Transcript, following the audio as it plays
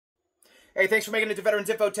Hey, thanks for making it to Veterans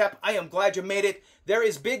Info Tap. I am glad you made it. There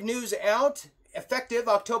is big news out. Effective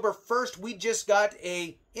October 1st, we just got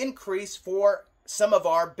a increase for some of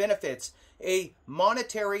our benefits. A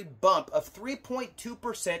monetary bump of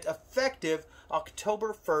 3.2% effective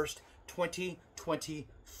October 1st,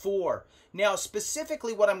 2024. Now,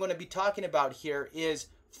 specifically what I'm going to be talking about here is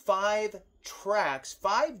 5 tracks,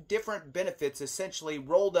 5 different benefits essentially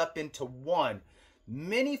rolled up into one.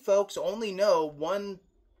 Many folks only know one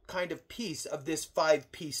kind of piece of this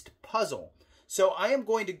 5-pieced puzzle. So I am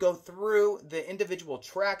going to go through the individual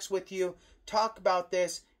tracks with you, talk about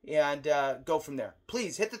this, and go from there.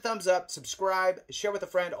 Please hit the thumbs up, subscribe, share with a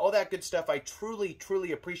friend, all that good stuff. I truly,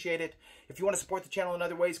 truly appreciate it. If you want to support the channel in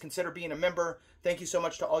other ways, consider being a member. Thank you so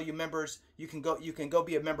much to all you members. You can go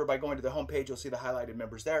be a member by going to the homepage. You'll see the highlighted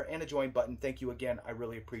members there and a join button. Thank you again. I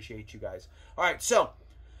really appreciate you guys. All right, so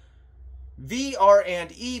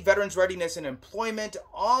VR&E, Veterans Readiness and Employment,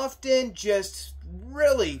 often just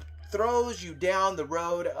really throws you down the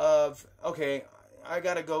road of, okay, I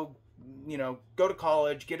got to go to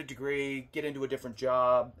college, get a degree, get into a different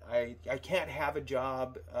job. I can't have a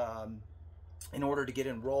job in order to get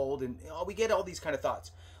enrolled. And we get all these kind of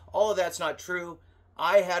thoughts. All of that's not true.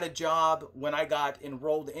 I had a job when I got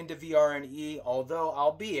enrolled into VR&E, although,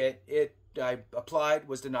 albeit, I applied,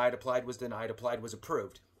 was denied, applied, was denied, applied, was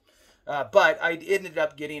approved. But I ended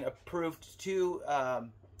up getting approved to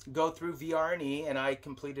go through VR&E, and I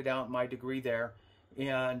completed out my degree there,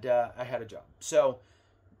 and I had a job. So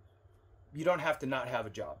you don't have to not have a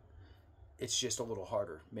job. It's just a little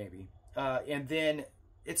harder, maybe. And then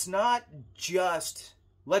it's not just,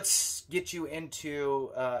 let's get you into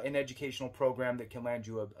an educational program that can land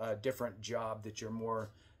you a different job that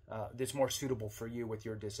that's more suitable for you with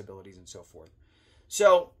your disabilities and so forth.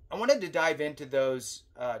 So I wanted to dive into those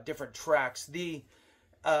different tracks. The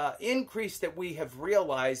increase that we have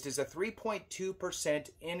realized is a 3.2%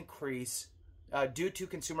 increase due to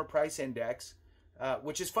Consumer Price Index,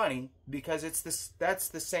 which is funny because that's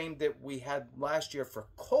the same that we had last year for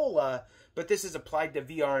COLA, but this is applied to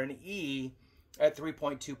VR&E at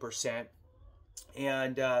 3.2%.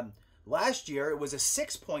 And last year it was a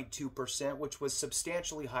 6.2%, which was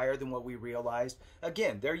substantially higher than what we realized.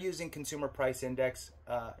 Again, they're using Consumer Price Index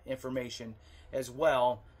information as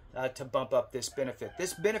well to bump up this benefit.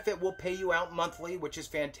 This benefit will pay you out monthly, which is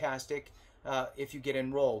fantastic if you get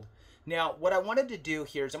enrolled. Now, what I wanted to do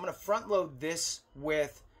here is I'm going to front load this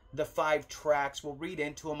with the 5 tracks. We'll read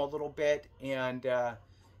into them a little bit and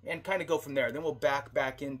kind of go from there. Then we'll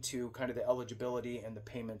back into kind of the eligibility and the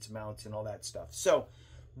payments amounts and all that stuff. So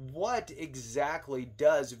what exactly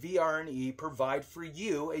does VR&E provide for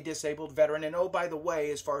you, a disabled veteran? And oh, by the way,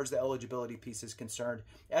 as far as the eligibility piece is concerned,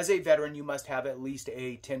 as a veteran, you must have at least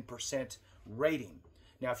a 10% rating.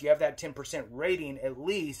 Now, if you have that 10% rating at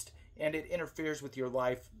least, and it interferes with your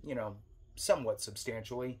life, somewhat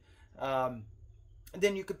substantially,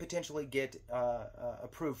 then you could potentially get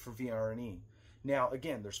approved for VR&E. Now,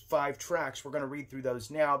 again, there's 5 tracks. We're going to read through those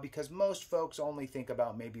now because most folks only think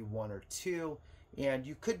about maybe 1 or 2, and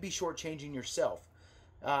you could be shortchanging yourself.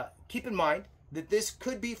 Keep in mind that this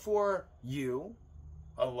could be for you,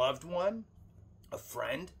 a loved one, a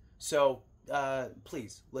friend. So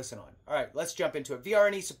please listen on. All right, let's jump into it.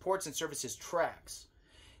 VR&E supports and services tracks.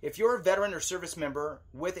 If you're a veteran or service member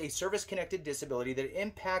with a service-connected disability that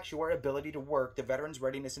impacts your ability to work, the Veterans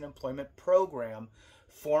Readiness and Employment Program,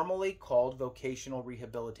 formerly called Vocational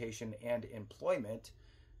Rehabilitation and Employment,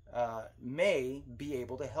 may be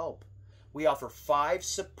able to help. We offer 5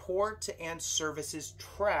 support and services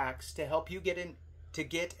tracks to help you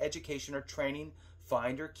get education or training,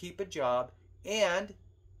 find or keep a job, and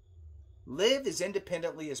live as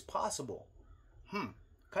independently as possible.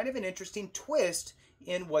 Kind of an interesting twist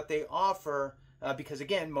in what they offer because,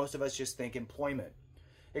 again, most of us just think employment.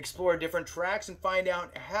 Explore different tracks and find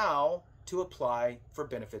out how to apply for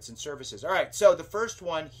benefits and services. All right, so the first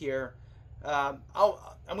one here, I'm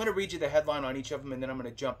going to read you the headline on each of them, and then I'm going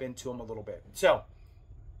to jump into them a little bit. So,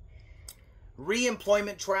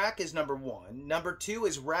 Re-employment track is number 1. Number 2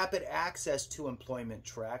 is rapid access to employment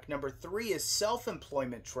track. Number 3 is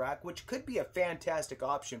self-employment track, which could be a fantastic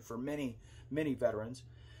option for many veterans.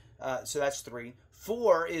 So that's 3.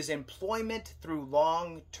 4 is employment through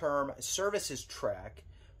long-term services track.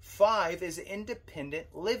 5 is independent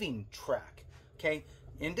living track. Okay,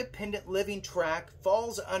 independent living track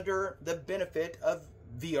falls under the benefit of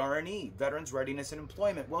VR&E, Veterans Readiness and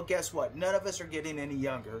Employment. Well, guess what? None of us are getting any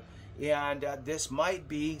younger, and this might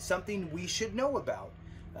be something we should know about,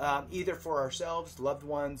 either for ourselves, loved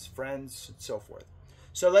ones, friends, and so forth.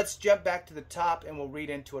 So let's jump back to the top, and we'll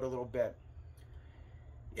read into it a little bit.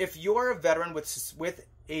 If you're a veteran with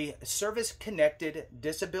a service-connected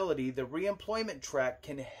disability, the reemployment track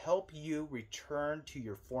can help you return to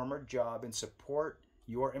your former job and support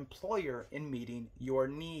your employer in meeting your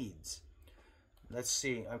needs. Let's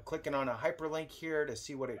see. I'm clicking on a hyperlink here to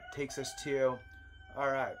see what it takes us to.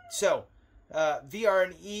 All right. So,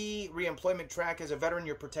 VR&E reemployment track. As a veteran,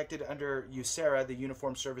 you're protected under USERRA, the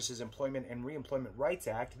Uniform Services Employment and Reemployment Rights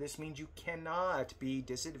Act. This means you cannot be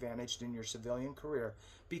disadvantaged in your civilian career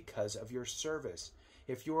because of your service.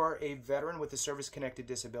 If you are a veteran with a service-connected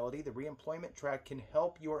disability, the reemployment track can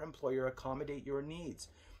help your employer accommodate your needs.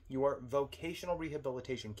 Your vocational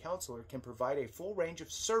rehabilitation counselor can provide a full range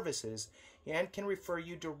of services and can refer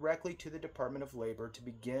you directly to the Department of Labor to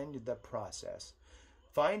begin the process.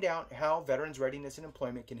 Find out how Veterans Readiness and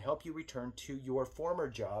Employment can help you return to your former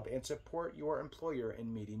job and support your employer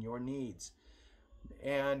in meeting your needs.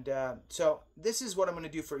 And so this is what I'm going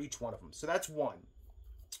to do for each one of them. So that's one.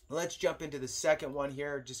 Let's jump into the second one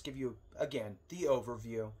here. Just give you, again, the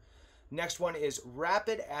overview. Next one is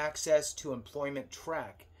Rapid Access to Employment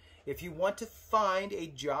Track. If you want to find a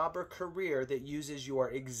job or career that uses your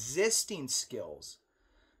existing skills,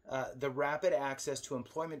 the Rapid Access to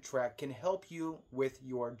Employment Track can help you with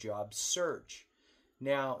your job search.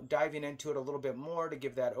 Now, diving into it a little bit more to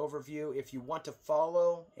give that overview, if you want to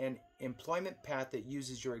follow an employment path that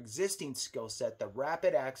uses your existing skill set, the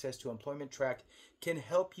Rapid Access to Employment Track can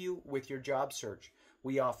help you with your job search.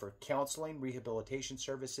 We offer counseling, rehabilitation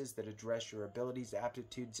services that address your abilities,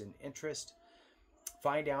 aptitudes, and interests.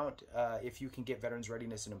 Find out if you can get Veterans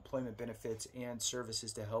Readiness and Employment benefits and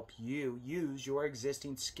services to help you use your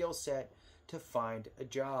existing skill set to find a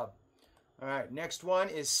job. All right, next one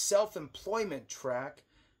is Self-Employment Track.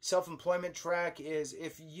 Self-Employment Track is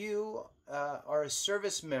if you are a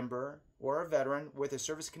service member or a veteran with a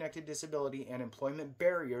service-connected disability and employment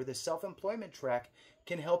barrier, the Self-Employment Track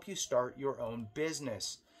can help you start your own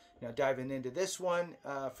business. Now, diving into this one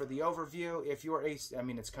for the overview, if you're it's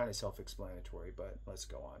kind of self-explanatory, but let's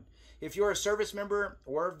go on. If you're a service member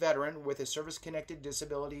or a veteran with a service-connected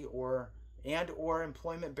disability or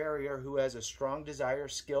employment barrier who has a strong desire,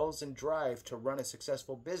 skills, and drive to run a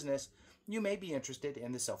successful business, you may be interested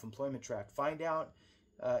in the Self-Employment Track. Find out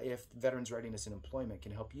if Veterans Readiness and Employment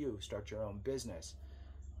can help you start your own business.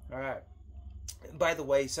 All right. By the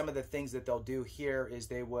way, some of the things that they'll do here is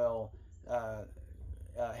they will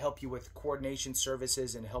help you with coordination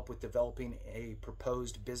services and help with developing a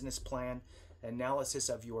proposed business plan, analysis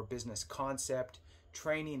of your business concept,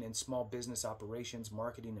 training in small business operations,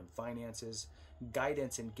 marketing and finances,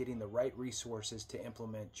 guidance in getting the right resources to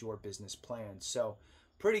implement your business plan. So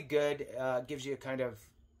pretty good. Gives you a kind of,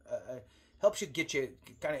 helps you get you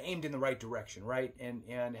kind of aimed in the right direction, right?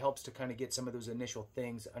 And helps to kind of get some of those initial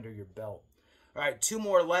things under your belt. All right, two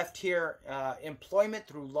more left here. Employment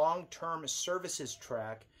through long-term services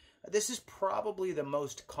track. This is probably the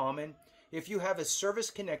most common. If you have a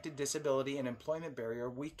service-connected disability and employment barrier,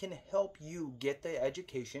 we can help you get the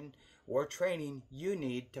education or training you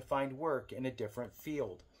need to find work in a different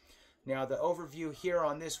field. Now, the overview here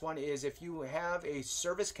on this one is if you have a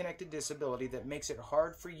service-connected disability that makes it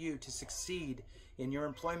hard for you to succeed in your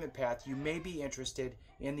employment path, you may be interested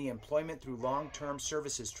in the Employment through Long-Term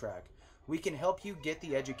Services track. We can help you get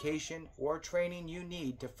the education or training you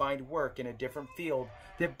need to find work in a different field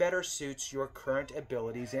that better suits your current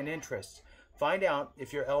abilities and interests. Find out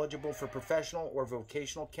if you're eligible for professional or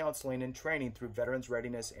vocational counseling and training through Veterans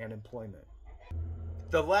Readiness and Employment.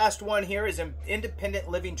 The last one here is an independent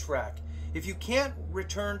living track. If you can't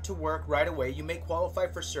return to work right away, you may qualify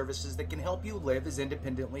for services that can help you live as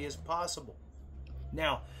independently as possible.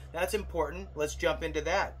 Now, that's important. Let's jump into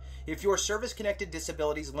that. If your service-connected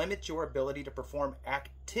disabilities limit your ability to perform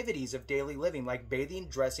activities of daily living like bathing,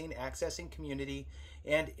 dressing, accessing community,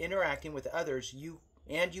 and interacting with others, you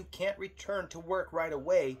can't return to work right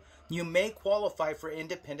away, you may qualify for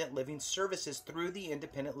independent living services through the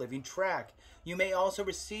independent living track. You may also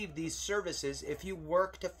receive these services if you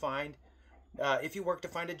work to find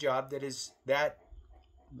a job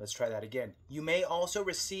let's try that again. You may also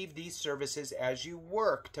receive these services as you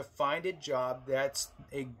work to find a job. That's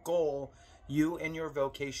a goal you and your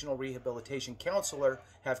vocational rehabilitation counselor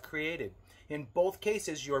have created. In both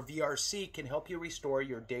cases, your VRC can help you restore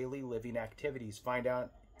your daily living activities. Find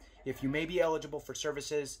out if you may be eligible for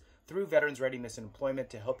services through Veterans Readiness and Employment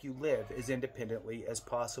to help you live as independently as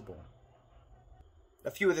possible. A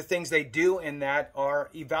few of the things they do in that are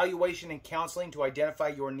evaluation and counseling to identify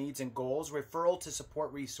your needs and goals, referral to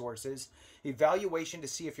support resources, evaluation to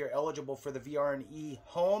see if you're eligible for the VR&E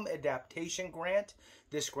Home Adaptation Grant.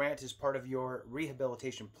 This grant is part of your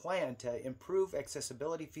rehabilitation plan to improve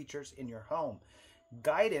accessibility features in your home.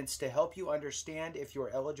 guidance to help you understand if you're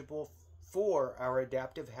eligible for our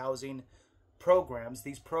adaptive housing programs.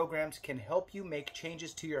 These programs can help you make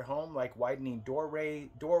changes to your home, like widening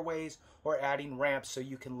doorways or adding ramps so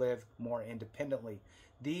you can live more independently.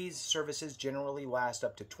 These services generally last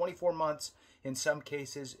up to 24 months. In some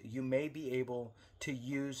cases, you may be able to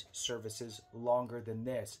use services longer than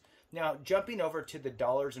this. Now, jumping over to the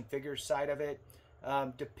dollars and figures side of it,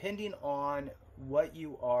 depending on what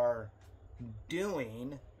you are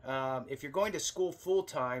doing, if you're going to school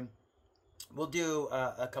full-time, we'll do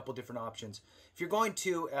a couple different options. If you're going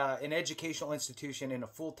to an educational institution in a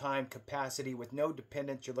full-time capacity with no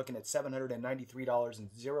dependents, you're looking at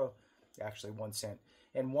 $793.01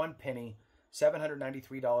 and 1 penny,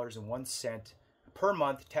 $793.01 per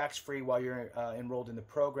month, tax-free while you're enrolled in the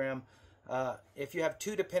program. If you have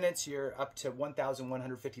 2 dependents, you're up to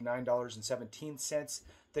 $1,159.17.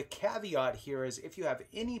 The caveat here is if you have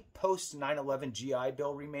any post 9/11 GI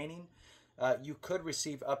Bill remaining, you could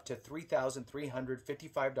receive up to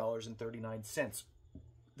 $3,355.39.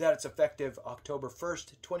 That's effective October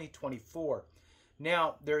 1st, 2024.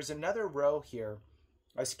 Now, there's another row here.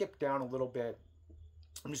 I skipped down a little bit.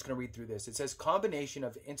 I'm just going to read through this. It says combination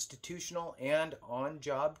of institutional and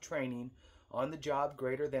on-job training, on the job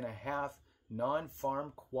greater than a half,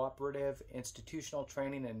 non-farm cooperative institutional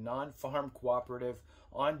training, and non-farm cooperative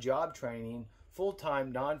on-job training,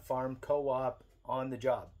 full-time non-farm co-op on the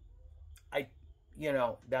job.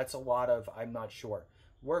 That's a lot of, I'm not sure.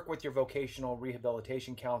 Work with your vocational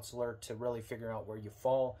rehabilitation counselor to really figure out where you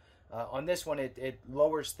fall. On this one, it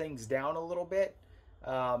lowers things down a little bit.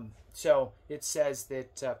 So it says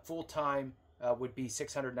that full-time would be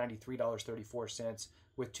 $693.34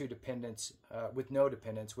 with 2 dependents, with no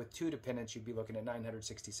dependents. With 2 dependents, you'd be looking at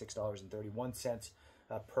 $966.31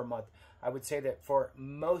 per month. I would say that for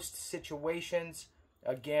most situations,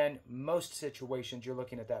 again, you're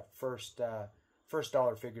looking at that first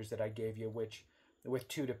dollar figures that I gave you, which with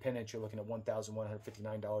 2 dependents, you're looking at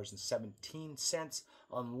 $1,159.17.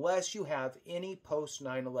 Unless you have any post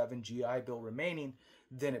 9/11 GI Bill remaining,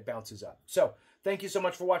 then it bounces up. So thank you so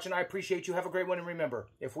much for watching. I appreciate you. Have a great one. And remember,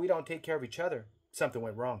 if we don't take care of each other, something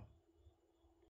went wrong.